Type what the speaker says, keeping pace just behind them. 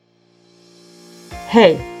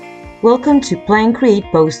Hey, welcome to Plan Create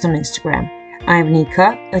Post on Instagram. I'm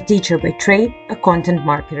Nika, a teacher by trade, a content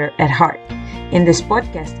marketer at heart. In this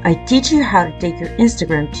podcast, I teach you how to take your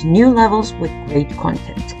Instagram to new levels with great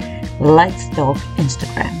content. Let's talk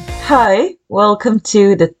Instagram. Hi, welcome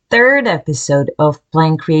to the third episode of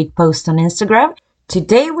Plan Create Post on Instagram.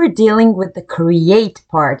 Today we're dealing with the create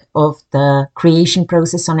part of the creation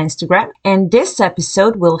process on Instagram. And this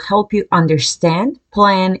episode will help you understand,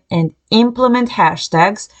 plan, and implement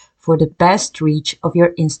hashtags for the best reach of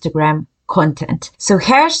your Instagram content. So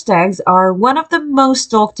hashtags are one of the most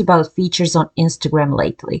talked about features on Instagram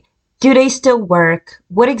lately. Do they still work?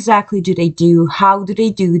 What exactly do they do? How do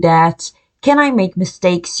they do that? Can I make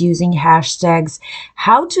mistakes using hashtags?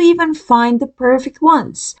 How to even find the perfect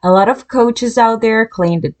ones? A lot of coaches out there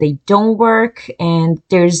claim that they don't work and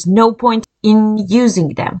there's no point in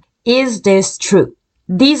using them. Is this true?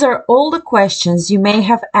 These are all the questions you may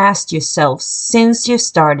have asked yourself since you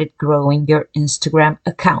started growing your Instagram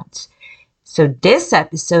account. So this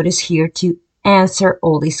episode is here to answer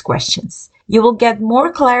all these questions. You will get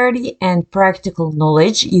more clarity and practical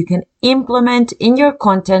knowledge you can implement in your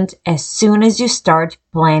content as soon as you start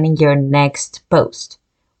planning your next post.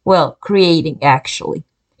 Well, creating actually.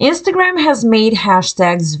 Instagram has made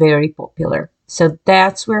hashtags very popular. So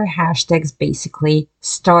that's where hashtags basically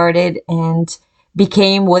started and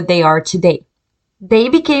became what they are today. They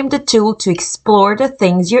became the tool to explore the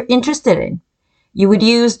things you're interested in. You would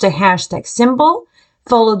use the hashtag symbol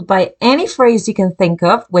followed by any phrase you can think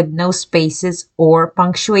of with no spaces or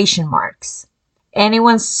punctuation marks.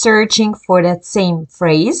 Anyone searching for that same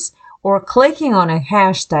phrase or clicking on a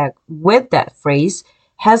hashtag with that phrase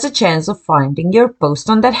has a chance of finding your post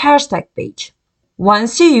on that hashtag page.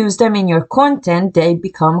 Once you use them in your content, they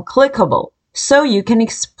become clickable. So you can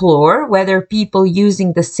explore whether people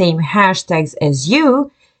using the same hashtags as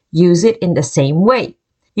you use it in the same way.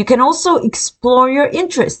 You can also explore your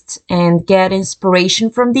interests and get inspiration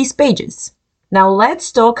from these pages. Now let's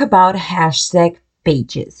talk about hashtag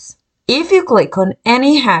pages. If you click on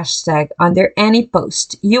any hashtag under any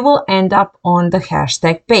post, you will end up on the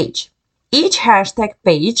hashtag page. Each hashtag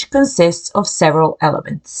page consists of several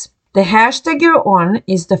elements. The hashtag you're on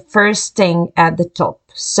is the first thing at the top.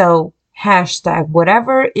 So hashtag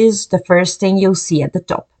whatever is the first thing you'll see at the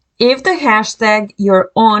top. If the hashtag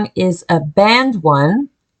you're on is a banned one,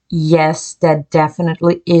 yes, that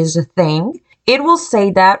definitely is a thing. It will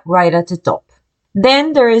say that right at the top.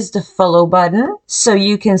 Then there is the follow button, so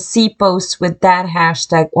you can see posts with that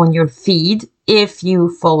hashtag on your feed if you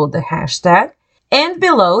follow the hashtag. And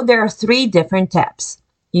below, there are three different tabs.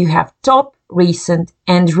 You have top, recent,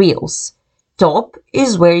 and reels. Top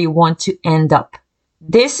is where you want to end up.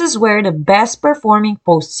 This is where the best performing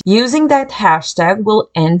posts using that hashtag will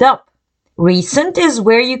end up. Recent is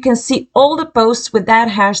where you can see all the posts with that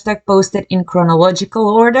hashtag posted in chronological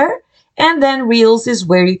order. And then Reels is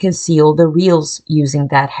where you can see all the Reels using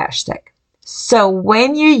that hashtag. So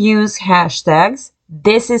when you use hashtags,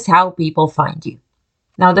 this is how people find you.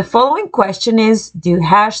 Now the following question is, do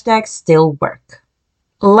hashtags still work?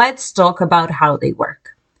 Let's talk about how they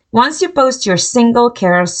work. Once you post your single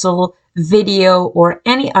carousel, video, or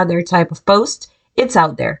any other type of post, it's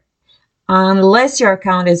out there. Unless your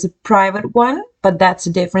account is a private one, but that's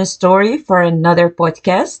a different story for another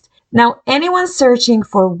podcast. Now, anyone searching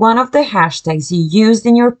for one of the hashtags you used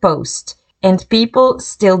in your post, and people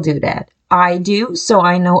still do that. I do, so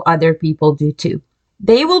I know other people do too.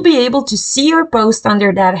 They will be able to see your post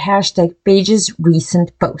under that hashtag page's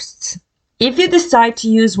recent posts. If you decide to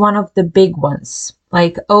use one of the big ones,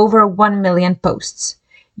 like over 1 million posts,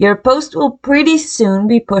 your post will pretty soon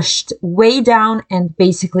be pushed way down and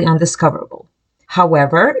basically undiscoverable.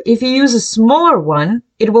 However, if you use a smaller one,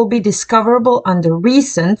 it will be discoverable under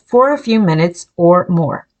recent for a few minutes or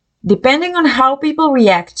more. Depending on how people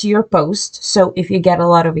react to your post, so if you get a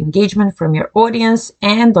lot of engagement from your audience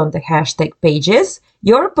and on the hashtag pages,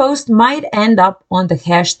 your post might end up on the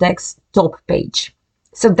hashtag's top page.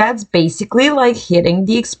 So that's basically like hitting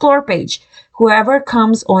the explore page. Whoever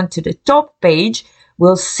comes onto the top page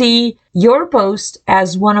will see your post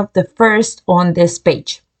as one of the first on this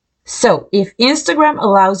page. So if Instagram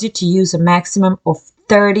allows you to use a maximum of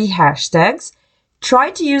 30 hashtags, try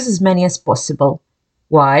to use as many as possible.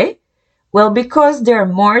 Why? Well, because there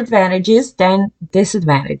are more advantages than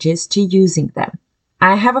disadvantages to using them.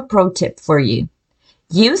 I have a pro tip for you.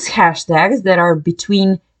 Use hashtags that are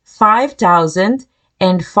between 5,000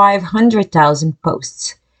 and 500,000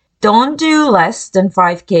 posts. Don't do less than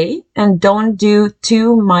 5K and don't do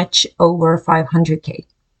too much over 500K.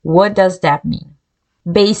 What does that mean?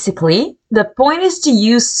 Basically, the point is to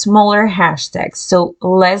use smaller hashtags, so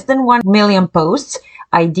less than 1 million posts,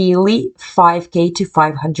 ideally 5K to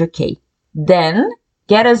 500K. Then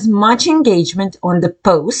get as much engagement on the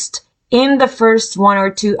post in the first 1 or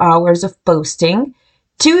 2 hours of posting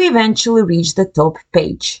to eventually reach the top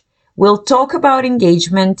page. We'll talk about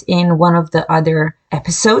engagement in one of the other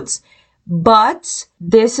episodes, but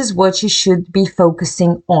this is what you should be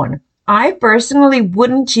focusing on. I personally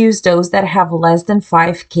wouldn't use those that have less than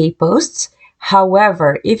 5K posts.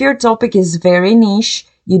 However, if your topic is very niche,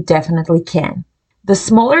 you definitely can. The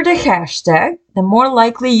smaller the hashtag, the more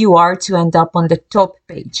likely you are to end up on the top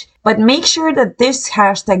page. But make sure that this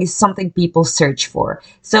hashtag is something people search for.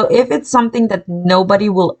 So if it's something that nobody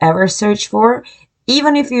will ever search for,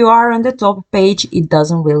 even if you are on the top page, it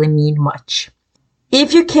doesn't really mean much.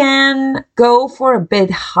 If you can go for a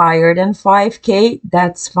bit higher than 5K,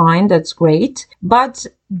 that's fine, that's great, but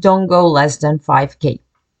don't go less than 5K.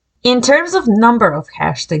 In terms of number of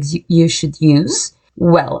hashtags you should use,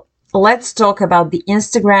 well, let's talk about the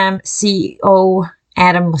Instagram CEO,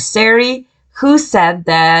 Adam Mosseri, who said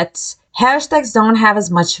that hashtags don't have as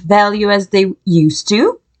much value as they used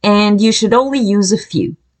to, and you should only use a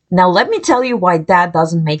few. Now, let me tell you why that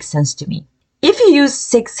doesn't make sense to me. If you use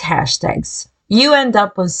 6 hashtags, you end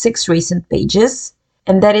up on 6 recent pages,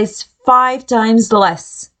 and that is 5 times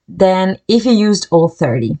less than if you used all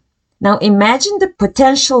 30. Now imagine the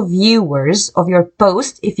potential viewers of your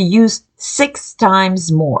post if you used 6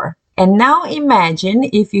 times more. And now imagine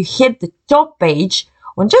if you hit the top page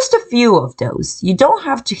on just a few of those. You don't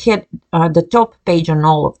have to hit the top page on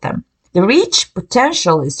all of them. The reach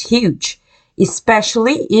potential is huge,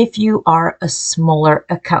 especially if you are a smaller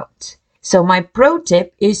account. So my pro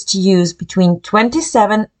tip is to use between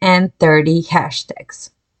 27 and 30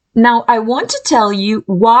 hashtags. Now, I want to tell you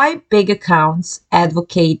why big accounts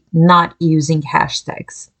advocate not using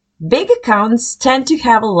hashtags. Big accounts tend to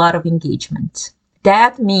have a lot of engagement.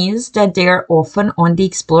 That means that they're often on the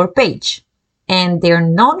Explore page, and their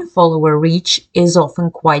non-follower reach is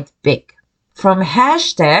often quite big. From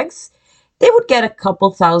hashtags, they would get a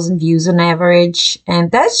couple thousand views on average,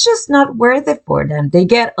 and that's just not worth it for them. They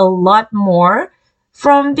get a lot more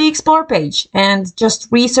from the Explore page, and just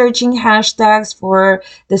researching hashtags for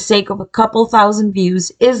the sake of a couple thousand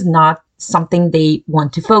views is not something they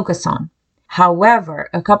want to focus on. However,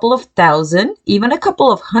 a couple of thousand, even a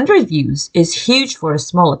couple of hundred views is huge for a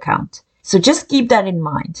small account. So just keep that in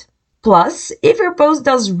mind. Plus, if your post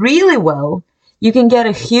does really well, you can get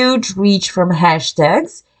a huge reach from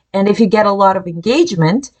hashtags. And if you get a lot of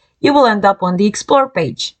engagement, you will end up on the Explore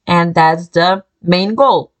page. And that's the main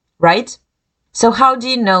goal, right? So how do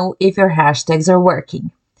you know if your hashtags are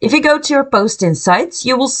working? If you go to your post insights,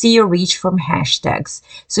 you will see your reach from hashtags.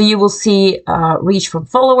 So you will see reach from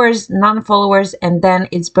followers, non-followers, and then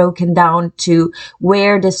it's broken down to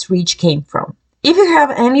where this reach came from. If you have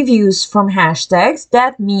any views from hashtags,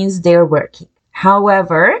 that means they're working.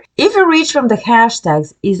 However, if your reach from the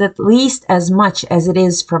hashtags is at least as much as it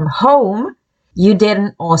is from home, you did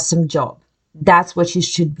an awesome job. That's what you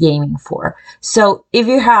should be aiming for. So if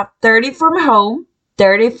you have 30 from home,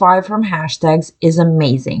 35 from hashtags is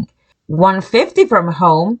amazing. 150 from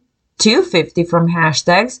home, 250 from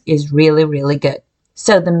hashtags is really, really good.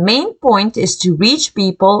 So the main point is to reach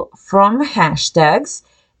people from hashtags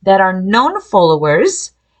that are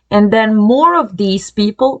non-followers, and then more of these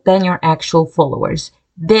people than your actual followers.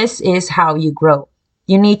 This is how you grow.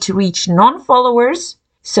 You need to reach non-followers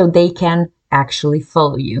so they can actually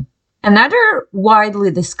follow you. Another widely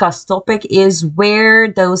discussed topic is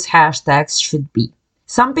where those hashtags should be.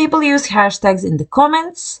 Some people use hashtags in the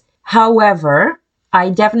comments. However, I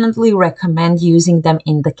definitely recommend using them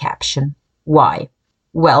in the caption. Why?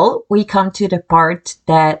 Well, we come to the part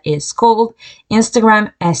that is called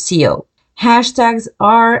Instagram SEO. Hashtags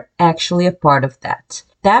are actually a part of that.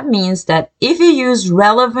 That means that if you use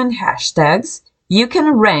relevant hashtags, you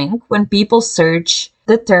can rank when people search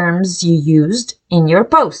the terms you used in your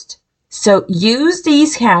post. So use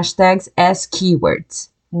these hashtags as keywords,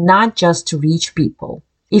 not just to reach people.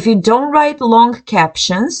 If you don't write long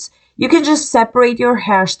captions, you can just separate your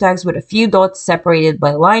hashtags with a few dots separated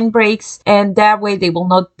by line breaks, and that way they will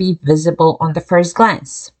not be visible on the first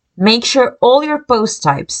glance. Make sure all your post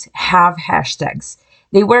types have hashtags.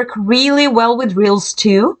 They work really well with Reels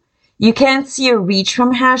too. You can't see a reach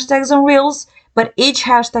from hashtags on Reels, but each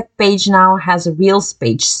hashtag page now has a Reels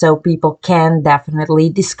page, so people can definitely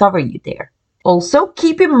discover you there. Also,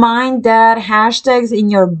 keep in mind that hashtags in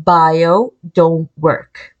your bio don't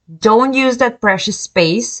work. Don't use that precious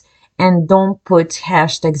space, and don't put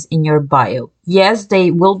hashtags in your bio. Yes,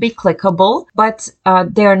 they will be clickable, but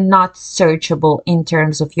they're not searchable in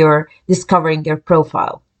terms of your discovering your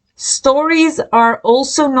profile. Stories are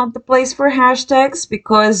also not the place for hashtags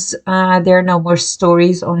because there are no more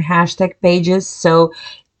stories on hashtag pages. So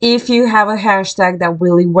if you have a hashtag that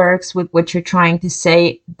really works with what you're trying to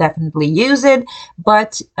say, definitely use it,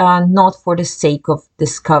 but not for the sake of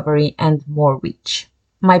discovery and more reach.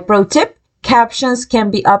 My pro tip, captions can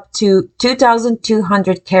be up to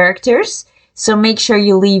 2,200 characters, so make sure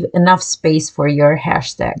you leave enough space for your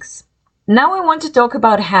hashtags. Now I want to talk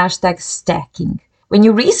about hashtag stacking. When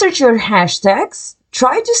you research your hashtags,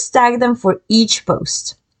 try to stack them for each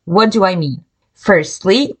post. What do I mean?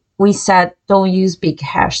 Firstly, we said don't use big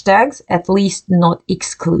hashtags, at least not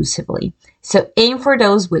exclusively. So aim for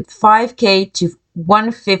those with 5K to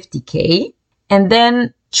 150K, and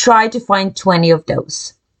then try to find 20 of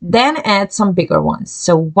those. Then add some bigger ones,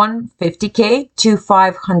 so 150K to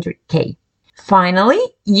 500K. Finally,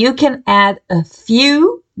 you can add a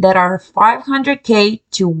few that are 500K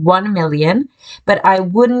to 1 million, but I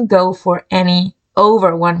wouldn't go for any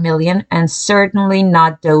over 1 million and certainly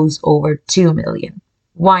not those over 2 million.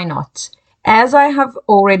 Why not? As I have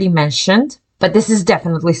already mentioned, but this is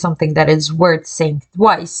definitely something that is worth saying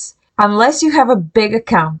twice, unless you have a big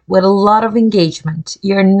account with a lot of engagement,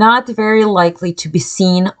 you're not very likely to be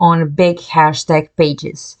seen on big hashtag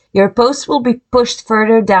pages. Your post will be pushed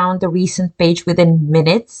further down the recent page within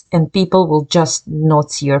minutes and people will just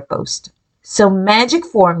not see your post. So magic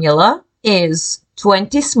formula is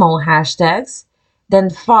 20 small hashtags, then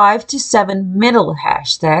 5 to 7 middle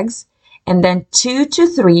hashtags, and then 2 to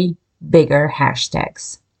 3 bigger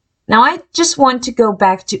hashtags. Now I just want to go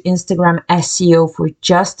back to Instagram SEO for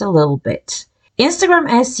just a little bit. Instagram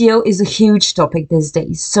SEO is a huge topic these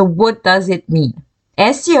days. So what does it mean?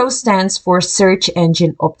 SEO stands for search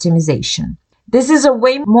engine optimization. This is a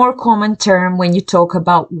way more common term when you talk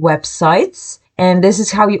about websites, and this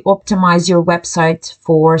is how you optimize your website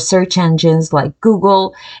for search engines like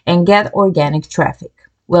Google and get organic traffic.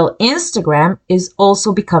 Well, Instagram is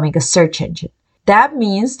also becoming a search engine. That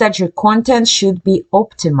means that your content should be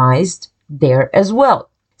optimized there as well.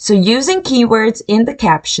 So using keywords in the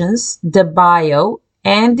captions, the bio,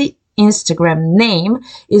 and the Instagram name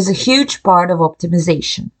is a huge part of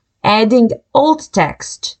optimization. Adding alt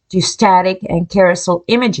text to static and carousel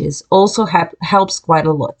images also helps quite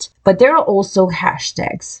a lot. But there are also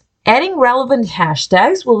hashtags. Adding relevant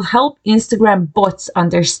hashtags will help Instagram bots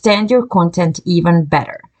understand your content even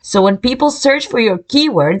better. So when people search for your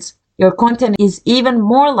keywords, your content is even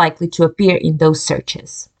more likely to appear in those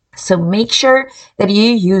searches. So make sure that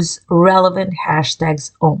you use relevant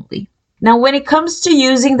hashtags only. Now, when it comes to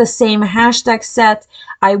using the same hashtag set,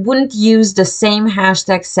 I wouldn't use the same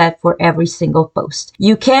hashtag set for every single post.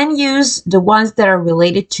 You can use the ones that are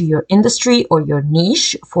related to your industry or your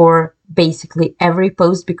niche for basically every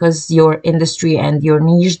post because your industry and your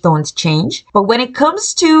niche don't change. But when it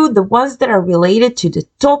comes to the ones that are related to the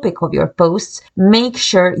topic of your posts, make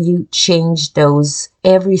sure you change those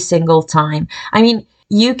every single time. I mean,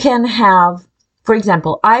 you can have, for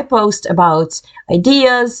example, I post about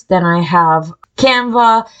ideas, then I have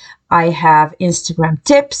Canva, I have Instagram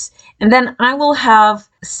tips, and then I will have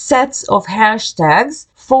sets of hashtags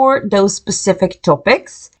for those specific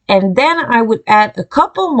topics. And then I would add a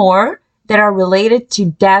couple more that are related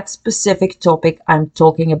to that specific topic I'm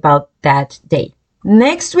talking about that day.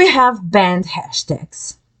 Next, we have banned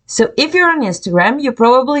hashtags. So if you're on Instagram, you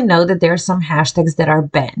probably know that there are some hashtags that are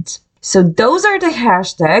banned. So those are the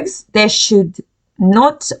hashtags that should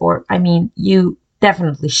not, or I mean, you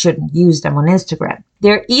definitely shouldn't use them on Instagram.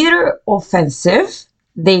 They're either offensive,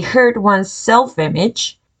 they hurt one's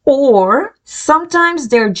self-image, or sometimes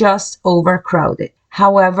they're just overcrowded.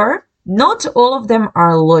 However, not all of them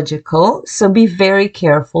are logical, so be very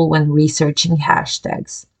careful when researching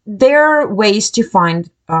hashtags. There are ways to find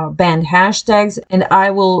banned hashtags, and I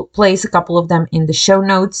will place a couple of them in the show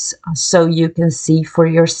notes so you can see for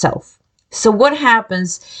yourself. So what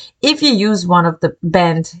happens if you use one of the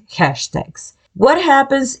banned hashtags? What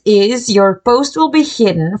happens is your post will be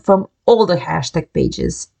hidden from all the hashtag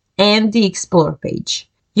pages and the Explore page.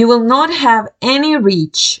 You will not have any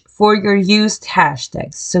reach for your used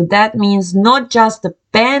hashtags. So that means not just the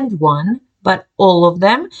banned one, but all of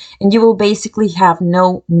them. And you will basically have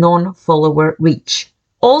no non-follower reach.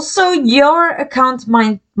 Also, your account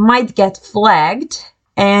might get flagged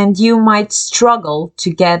and you might struggle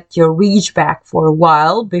to get your reach back for a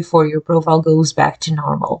while before your profile goes back to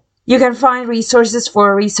normal. You can find resources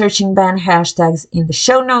for researching banned hashtags in the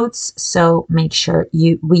show notes, so make sure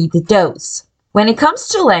you read those. When it comes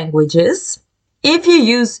to languages, If you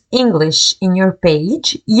use English in your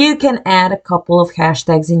page, you can add a couple of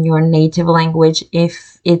hashtags in your native language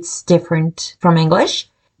if it's different from English.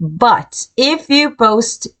 But if you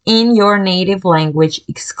post in your native language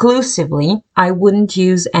exclusively, I wouldn't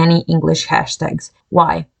use any English hashtags.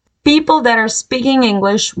 Why? People that are speaking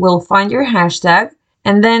English will find your hashtag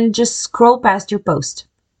and then just scroll past your post.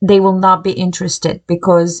 They will not be interested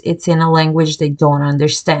because it's in a language they don't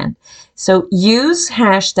understand. So use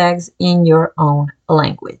hashtags in your own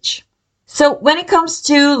language. So when it comes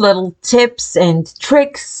to little tips and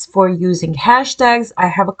tricks for using hashtags, I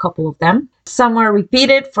have a couple of them. Some are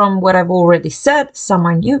repeated from what I've already said, some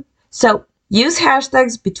are new. So use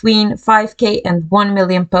hashtags between 5K and 1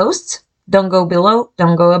 million posts. Don't go below,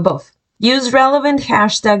 don't go above. Use relevant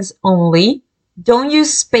hashtags only. Don't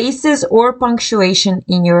use spaces or punctuation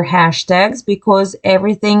in your hashtags because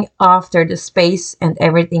everything after the space and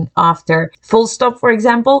everything after full stop, for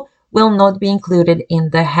example, will not be included in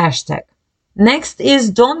the hashtag. Next is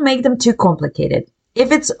don't make them too complicated.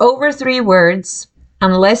 If it's over 3 words,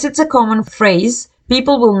 unless it's a common phrase,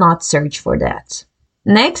 people will not search for that.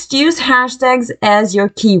 Next, use hashtags as your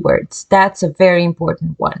keywords. That's a very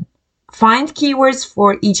important one. Find keywords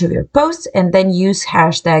for each of your posts and then use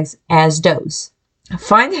hashtags as those.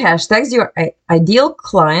 Find hashtags your ideal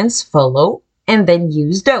clients follow and then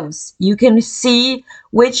use those. You can see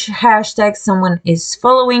which hashtag someone is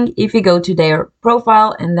following if you go to their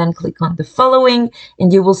profile and then click on the following,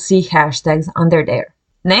 and you will see hashtags under there.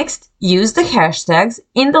 Next, use the hashtags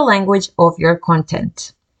in the language of your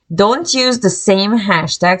content. Don't use the same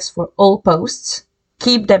hashtags for all posts.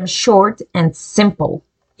 Keep them short and simple.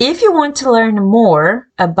 If you want to learn more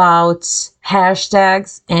about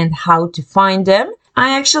hashtags and how to find them,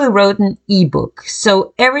 I actually wrote an ebook.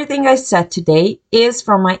 So everything I said today is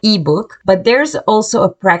from my ebook, but there's also a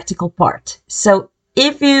practical part. So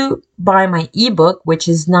if you buy my ebook, which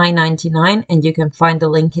is $9.99, and you can find the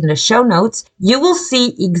link in the show notes, you will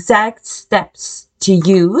see exact steps to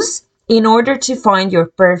use in order to find your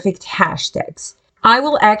perfect hashtags. I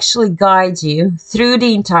will actually guide you through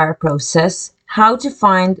the entire process, how to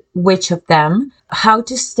find which of them, how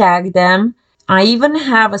to tag them. I even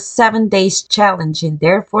have a 7 days challenge in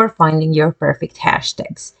there for finding your perfect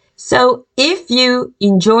hashtags. So if you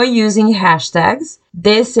enjoy using hashtags,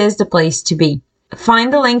 this is the place to be.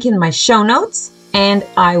 Find the link in my show notes, and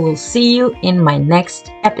I will see you in my next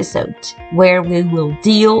episode where we will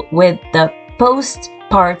deal with the post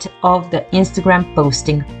part of the Instagram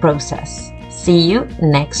posting process. See you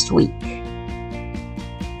next week.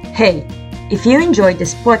 Hey, if you enjoyed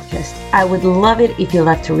this podcast, I would love it if you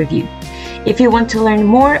left a review. If you want to learn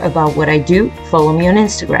more about what I do, follow me on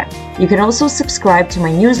Instagram. You can also subscribe to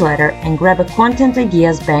my newsletter and grab a Content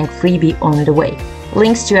Ideas Bank freebie on the way.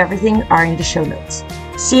 Links to everything are in the show notes.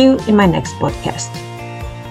 See you in my next podcast.